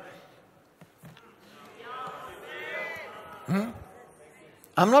 I'm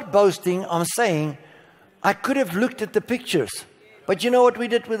not boasting, I'm saying I could have looked at the pictures. But you know what we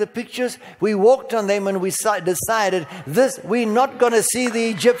did with the pictures? We walked on them and we decided we're not going to see the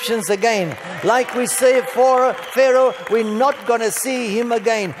Egyptians again. Like we say for Pharaoh, we're not going to see him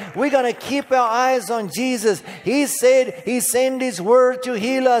again. We're going to keep our eyes on Jesus. He said he sent his word to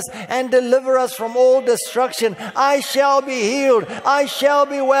heal us and deliver us from all destruction. I shall be healed. I shall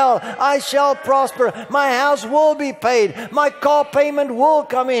be well. I shall prosper. My house will be paid. My car payment will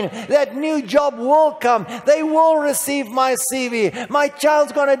come in. That new job will come. They will receive my CV. My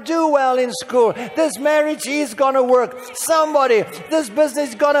child's going to do well in school. This marriage is going to work. This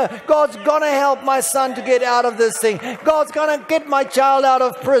business God's going to help my son to get out of this thing. God's going to get my child out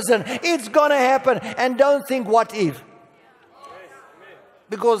of prison. It's going to happen. And don't think, what if?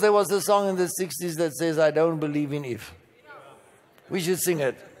 Because there was a song in the 60s that says, I don't believe in if. We should sing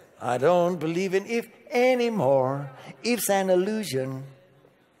it. I don't believe in if anymore. If's an illusion.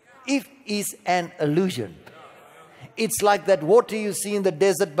 If is an illusion. It's like that water you see in the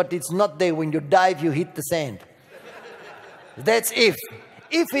desert, but it's not there. When you dive, you hit the sand. That's if.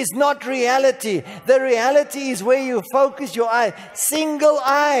 If is not reality. The reality is where you focus your eye.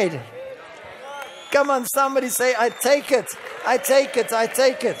 Single-eyed. Come on, somebody say, I take it. I take it. I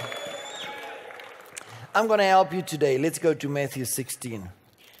take it. I'm going to help you today. Let's go to Matthew 16.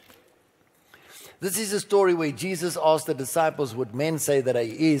 This is a story where Jesus asked the disciples what men say that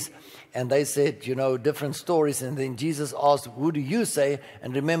he is. And they said, different stories. And then Jesus asked, who do you say?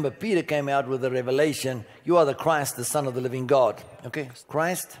 And remember, Peter came out with a revelation. You are the Christ, the Son of the living God. Okay?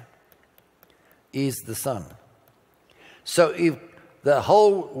 Christ is the Son. So if the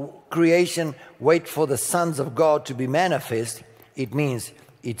whole creation wait for the sons of God to be manifest, it means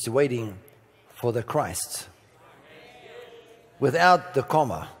it's waiting for the Christ. Without the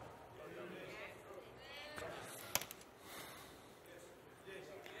comma.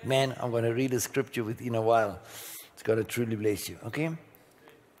 Man, I'm going to read a scripture within a while. It's going to truly bless you. Okay?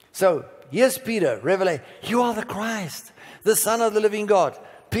 So, here's Peter, revelation. You are the Christ, the Son of the living God.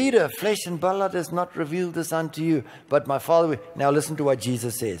 Peter, flesh and blood has not revealed this unto you, but my Father. Now listen to what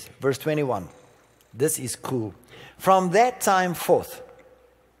Jesus says. Verse 21. This is cool. From that time forth,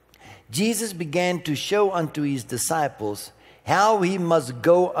 Jesus began to show unto his disciples how he must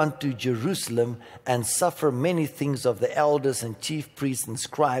go unto Jerusalem and suffer many things of the elders and chief priests and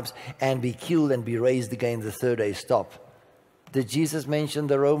scribes, and be killed and be raised again the third day. Stop. Did Jesus mention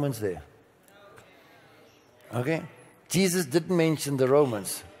the Romans there? Okay. Jesus didn't mention the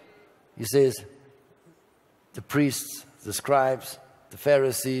Romans. He says the priests, the scribes, the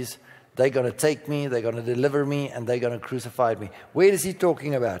Pharisees, they're going to take me, they're going to deliver me, and they're going to crucify me. Where is he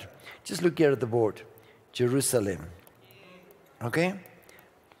talking about? Just look here at the board. Jerusalem. Okay?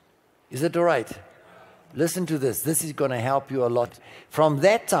 Is it all right? Listen to this. This is going to help you a lot. From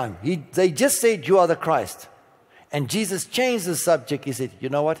that time, they just said, you are the Christ. And Jesus changed the subject. He said, you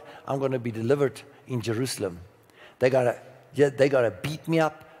know what? I'm going to be delivered in Jerusalem. They're going to beat me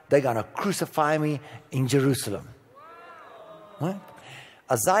up. They're going to crucify me in Jerusalem. Huh?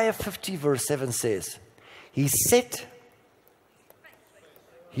 Isaiah 50 verse 7 says, He set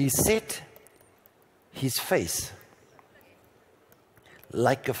his face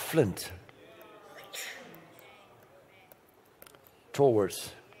like a flint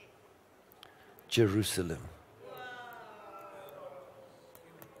towards Jerusalem.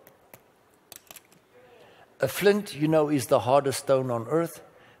 A flint, is the hardest stone on earth.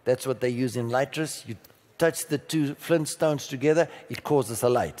 That's what they use in lighters. You touch the two flint stones together, it causes a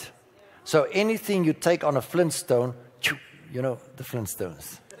light. So anything you take on a flint stone, the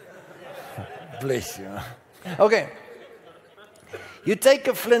Flintstones. Bless you. Okay. You take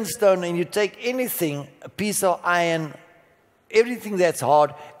a flintstone and you take anything, a piece of iron, everything that's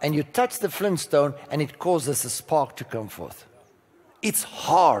hard, and you touch the flintstone and it causes a spark to come forth. It's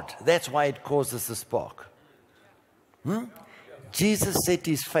hard. That's why it causes a spark. Jesus set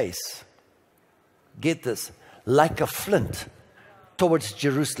his face, get this, like a flint towards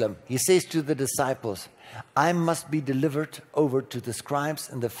Jerusalem. He says to the disciples, I must be delivered over to the scribes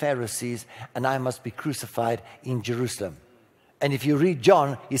and the Pharisees, and I must be crucified in Jerusalem. And if you read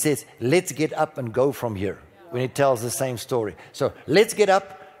John, he says, let's get up and go from here, when he tells the same story. So let's get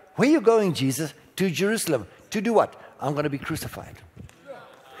up. Where are you going, Jesus? To Jerusalem. To do what? I'm going to be crucified.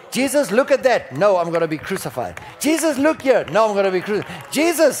 Jesus, look at that. No, I'm going to be crucified. Jesus, look here. No, I'm going to be crucified.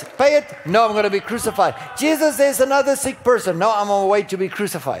 Jesus, pay it. No, I'm going to be crucified. Jesus, there's another sick person. No, I'm on my way to be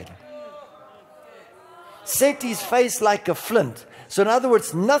crucified. Set his face like a flint. So in other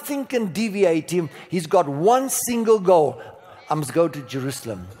words, nothing can deviate him. He's got one single goal. I must go to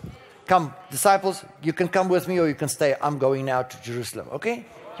Jerusalem. Come, disciples, you can come with me or you can stay. I'm going now to Jerusalem. Okay?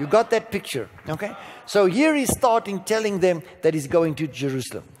 You got that picture. Okay? So here he's starting telling them that he's going to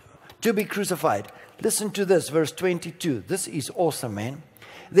Jerusalem to be crucified. Listen to this, verse 22. This is awesome, man.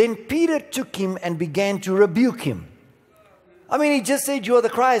 Then Peter took him and began to rebuke him. I mean, he just said, you are the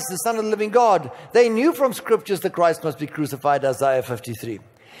Christ, the Son of the living God. They knew from scriptures the Christ must be crucified, Isaiah 53.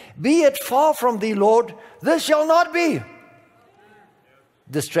 Be it far from thee, Lord, this shall not be.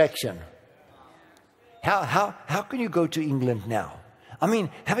 Distraction. How can you go to England now? I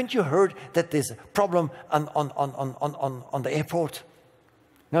mean, haven't you heard that there's a problem on the airport?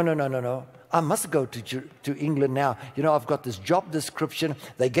 No. I must go to England now. I've got this job description.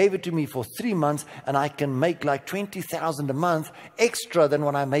 They gave it to me for 3 months, and I can make like 20,000 a month extra than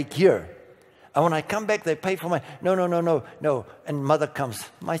what I make here. And when I come back, they pay for my... No. And mother comes,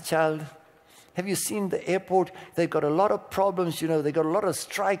 my child, have you seen the airport? They've got a lot of problems, They've got a lot of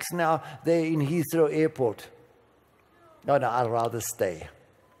strikes now there in Heathrow Airport. No, I'd rather stay.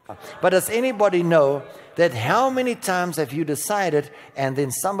 But does anybody know that how many times have you decided and then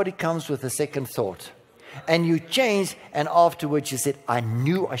somebody comes with a second thought? And you changed, and afterwards you said, I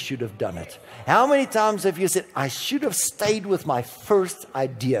knew I should have done it. How many times have you said, I should have stayed with my first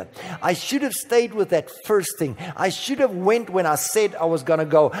idea. I should have stayed with that first thing. I should have went when I said I was going to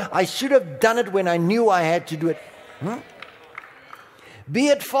go. I should have done it when I knew I had to do it. Be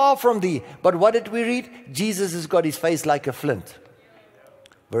it far from thee. But what did we read? Jesus has got his face like a flint.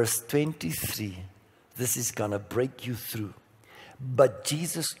 Verse 23. This is going to break you through. But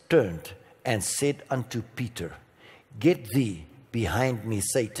Jesus turned and said unto Peter, Get thee behind me,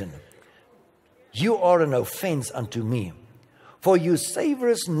 Satan. You are an offense unto me. For you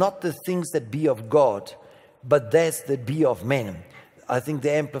savourest not the things that be of God, but that that be of men. I think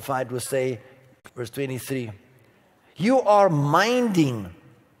the Amplified will say, verse 23, you are minding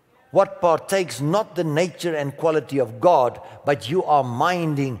what partakes not the nature and quality of God, but you are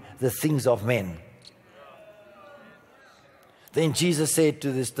minding the things of men. Then Jesus said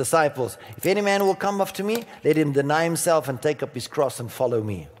to his disciples, if any man will come after me, let him deny himself and take up his cross and follow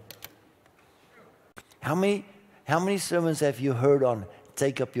me. How many sermons have you heard on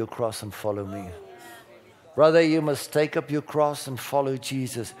take up your cross and follow me? Brother, you must take up your cross and follow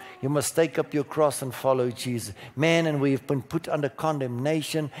Jesus. You must take up your cross and follow Jesus. Man, and we've been put under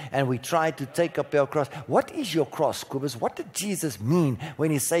condemnation and we try to take up our cross. What is your cross, Kobus? What did Jesus mean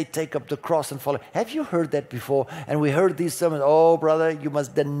when he said take up the cross and follow? Have you heard that before? And we heard these sermons, oh brother, you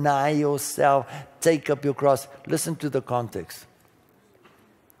must deny yourself, take up your cross. Listen to the context.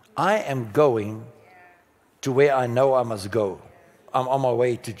 I am going to where I know I must go. I'm on my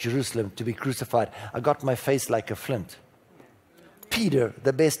way to Jerusalem to be crucified. I got my face like a flint. Peter,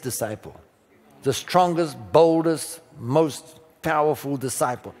 the best disciple, the strongest, boldest, most powerful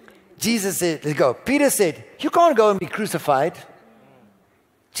disciple. Jesus said, let's go. Peter said, you can't go and be crucified.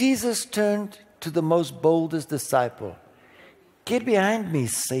 Jesus turned to the most boldest disciple. Get behind me,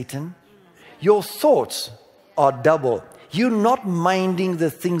 Satan. Your thoughts are double. You're not minding the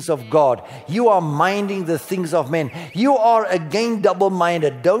things of God. You are minding the things of men. You are again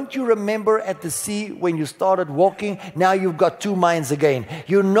double-minded. Don't you remember at the sea when you started walking? Now you've got two minds again.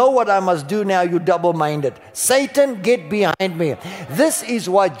 You know what I must do now. You're double-minded. Satan, get behind me. This is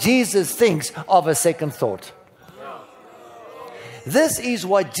what Jesus thinks of a second thought. This is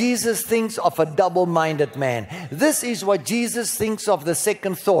what Jesus thinks of a double-minded man. This is what Jesus thinks of the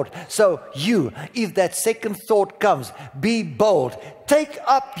second thought. So you, if that second thought comes, be bold. Take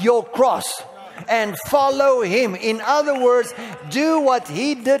up your cross and follow him. In other words, do what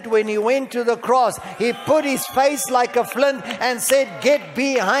he did when he went to the cross. He put his face like a flint and said, get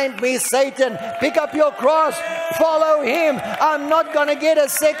behind me, Satan. Pick up your cross. Follow him. I'm not going to get a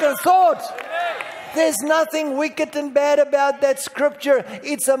second thought. There's nothing wicked and bad about that scripture.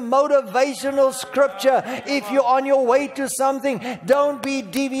 It's a motivational scripture. If you're on your way to something, don't be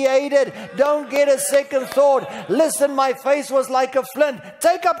deviated. Don't get a second thought. Listen, my face was like a flint.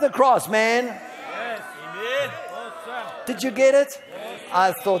 Take up the cross, man. Yes, amen. Awesome. Did you get it? Yes.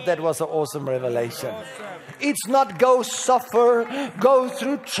 I thought that was an awesome revelation. Awesome. It's not go suffer, go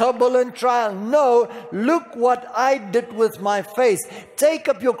through trouble and trial. No, look what I did with my face. Take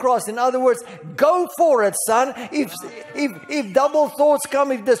up your cross. In other words, go for it, son. If double thoughts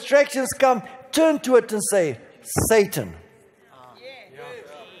come, if distractions come, turn to it and say, Satan.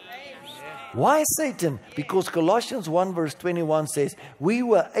 Why Satan? Because Colossians 1 verse 21 says, we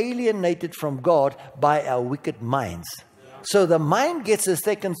were alienated from God by our wicked minds. So the mind gets a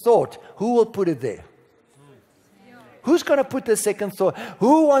second thought. Who will put it there? Who's going to put the second thought?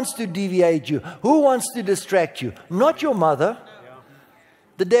 Who wants to deviate you? Who wants to distract you? Not your mother.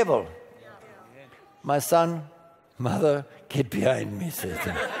 The devil. My son, mother, get behind me,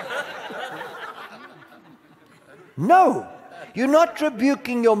 Satan. No. You're not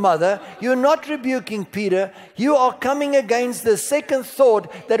rebuking your mother. You're not rebuking Peter. You are coming against the second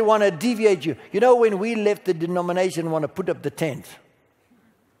thought that want to deviate you. You know, when we left the denomination, want to put up the tent.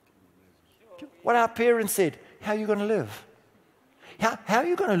 What our parents said, how are you going to live? How are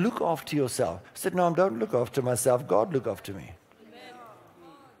you going to look after yourself? I said, no, I don't look after myself. God look after me.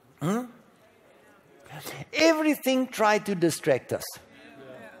 Everything tried to distract us.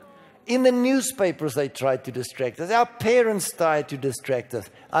 In the newspapers, they tried to distract us. Our parents tried to distract us.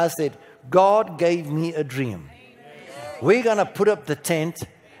 I said, God gave me a dream. We're going to put up the tent.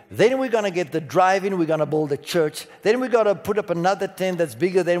 Then we're going to get the drive-in. We're going to build a church. Then we're going to put up another tent that's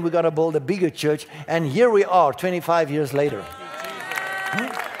bigger. Then we're going to build a bigger church. And here we are, 25 years later.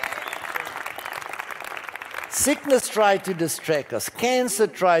 Sickness tried to distract us. Cancer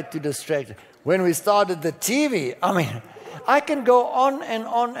tried to distract us. When we started the TV, I can go on and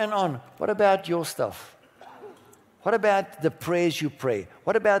on and on. What about your stuff? What about the prayers you pray?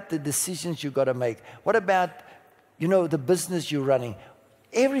 What about the decisions you got to make? What about, the business you're running?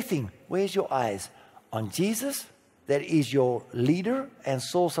 Everything. Where's your eyes? On Jesus, that is your leader and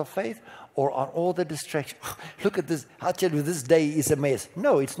source of faith, or on all the distractions? Look at this. I tell you, this day is a mess.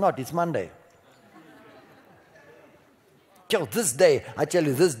 No, it's not. It's Monday. This day, I tell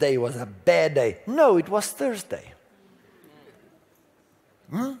you, this day was a bad day. No, it was Thursday.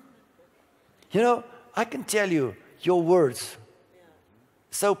 I can tell you, your words,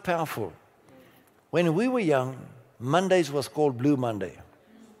 so powerful. When we were young, Mondays was called Blue Monday.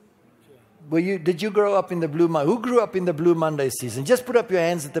 Did you grow up in the Blue Monday? Who grew up in the Blue Monday season? Just put up your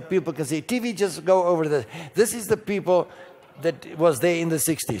hands that the people can see. TV, just go over this. This is the people that was there in the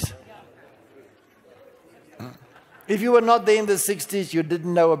 60s. If you were not there in the 60s, you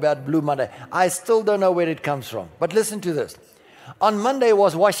didn't know about Blue Monday. I still don't know where it comes from. But listen to this. On Monday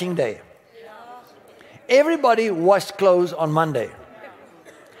was washing day. Everybody washed clothes on Monday.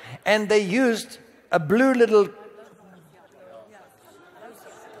 And they used a blue little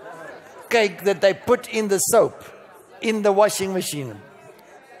cake that they put in the soap, in the washing machine.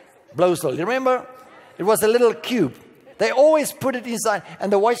 Blowsol. You remember? It was a little cube. They always put it inside, and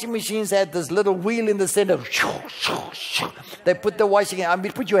the washing machines had this little wheel in the center. They put the washing,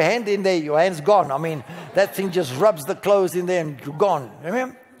 put your hand in there, your hand's gone. That thing just rubs the clothes in there and you're gone. You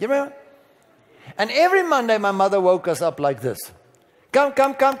remember? And every Monday, my mother woke us up like this. Come.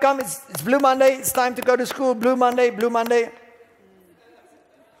 It's Blue Monday. It's time to go to school. Blue Monday, Blue Monday.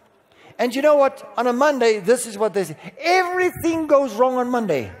 And you know what? On a Monday, this is what they say. Everything goes wrong on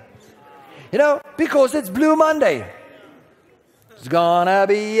Monday. Because it's Blue Monday. It's gonna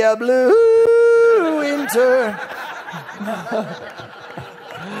be a blue winter.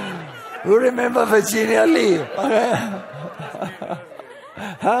 Who remember Virginia Lee?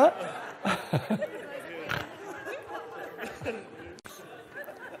 Huh?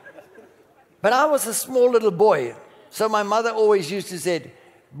 But I was a small little boy. So my mother always used to say,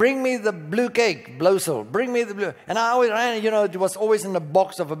 bring me the blue cake, Blowsol. Bring me the blue. And I always ran, it was always in a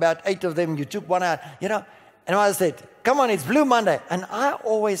box of about 8 of them. You took one out, And I said, come on, it's Blue Monday. And I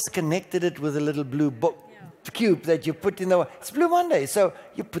always connected it with a little blue cube that you put in it's Blue Monday. So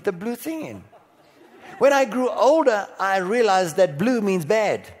you put the blue thing in. When I grew older, I realized that blue means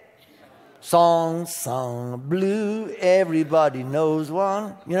bad. Song, blue, everybody knows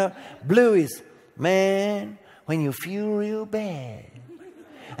one. Blue is, man, when you feel real bad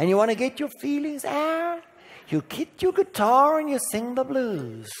and you want to get your feelings out, you get your guitar and you sing the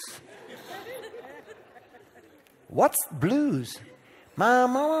blues. What's blues? My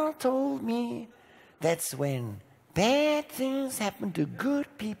mama told me that's when bad things happen to good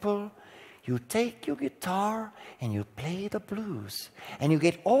people. You take your guitar and you play the blues. And you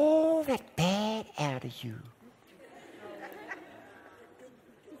get all that bad out of you.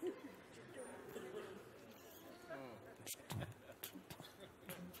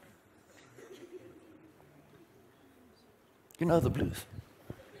 You know the blues.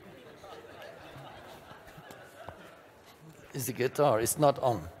 Is the guitar? It's not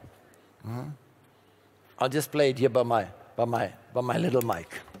on. I'll just play it here by my little mic.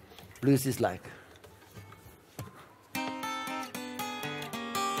 Blues is like.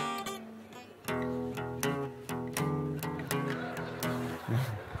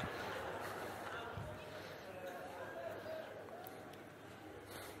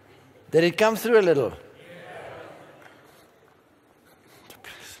 Did it come through a little?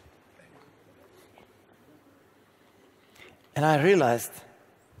 And I realized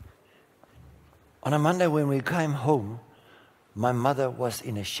on a Monday when we came home, my mother was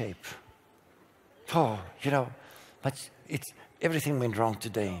in a shape. But everything went wrong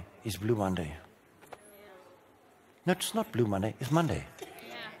today. It's Blue Monday. No, it's not Blue Monday. It's Monday.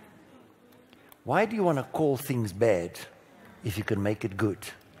 Why do you want to call things bad if you can make it good?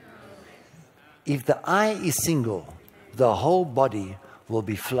 If the eye is single, the whole body will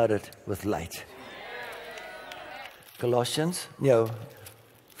be flooded with light. Philippians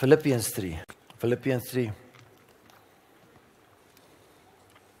 3. Philippians 3.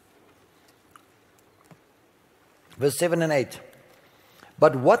 Verse 7 and 8.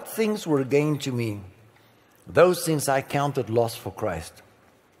 But what things were gained to me, those things I counted loss for Christ.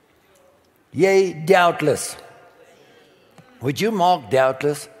 Yea, doubtless. Would you mark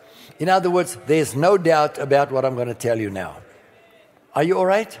doubtless? In other words, there's no doubt about what I'm going to tell you now. Are you all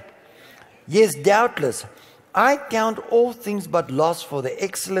right? Yes, doubtless. I count all things but loss for the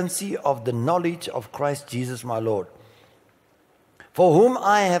excellency of the knowledge of Christ Jesus my Lord, for whom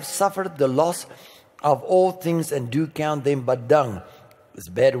I have suffered the loss of all things and do count them but dung. It's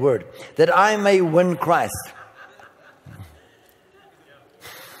a bad word. That I may win Christ.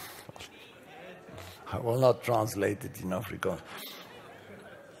 I will not translate it in Afrikaans.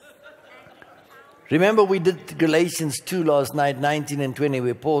 Remember we did Galatians 2 last night, 19 and 20,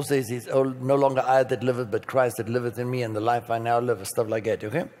 where Paul says, it's no longer I that liveth, but Christ that liveth in me, and the life I now live, stuff like that,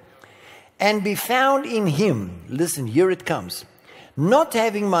 okay? And be found in him, listen, here it comes, not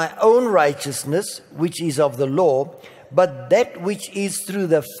having my own righteousness, which is of the law, but that which is through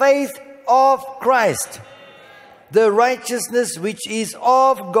the faith of Christ, the righteousness which is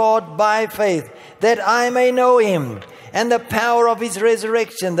of God by faith, that I may know him, and the power of his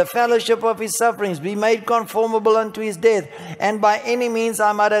resurrection, the fellowship of his sufferings, be made conformable unto his death, and by any means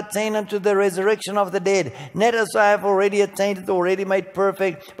I might attain unto the resurrection of the dead. Not as I have already attained it, already made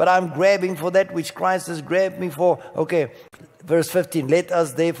perfect, but I'm grabbing for that which Christ has grabbed me for. Okay, verse 15, let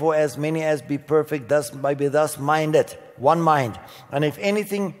us therefore as many as be perfect, thus may be thus minded, one mind. And if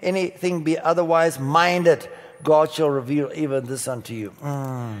anything be otherwise minded, God shall reveal even this unto you.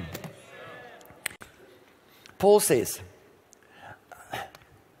 Paul says,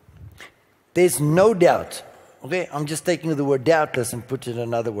 there's no doubt, okay, I'm just taking the word doubtless and put it in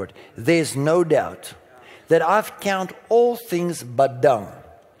another word. There's no doubt that I've count all things but dung.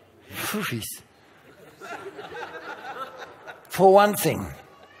 For one thing,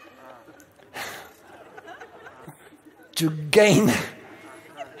 to gain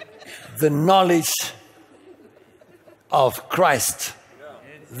the knowledge of Christ,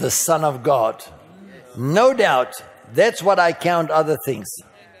 the Son of God. No doubt, that's what I count other things.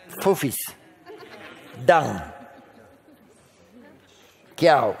 Poofies. Dung.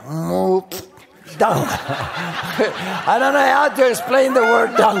 Cow. Dung. I don't know how to explain the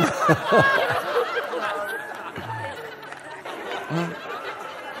word dung.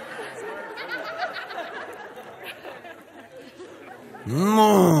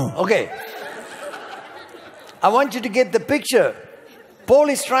 Okay. I want you to get the picture. Paul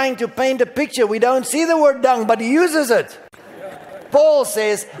is trying to paint a picture. We don't see the word dung, but he uses it. Paul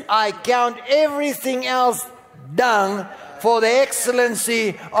says, I count everything else dung for the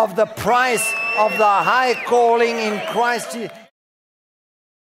excellency of the price of the high calling in Christ Jesus.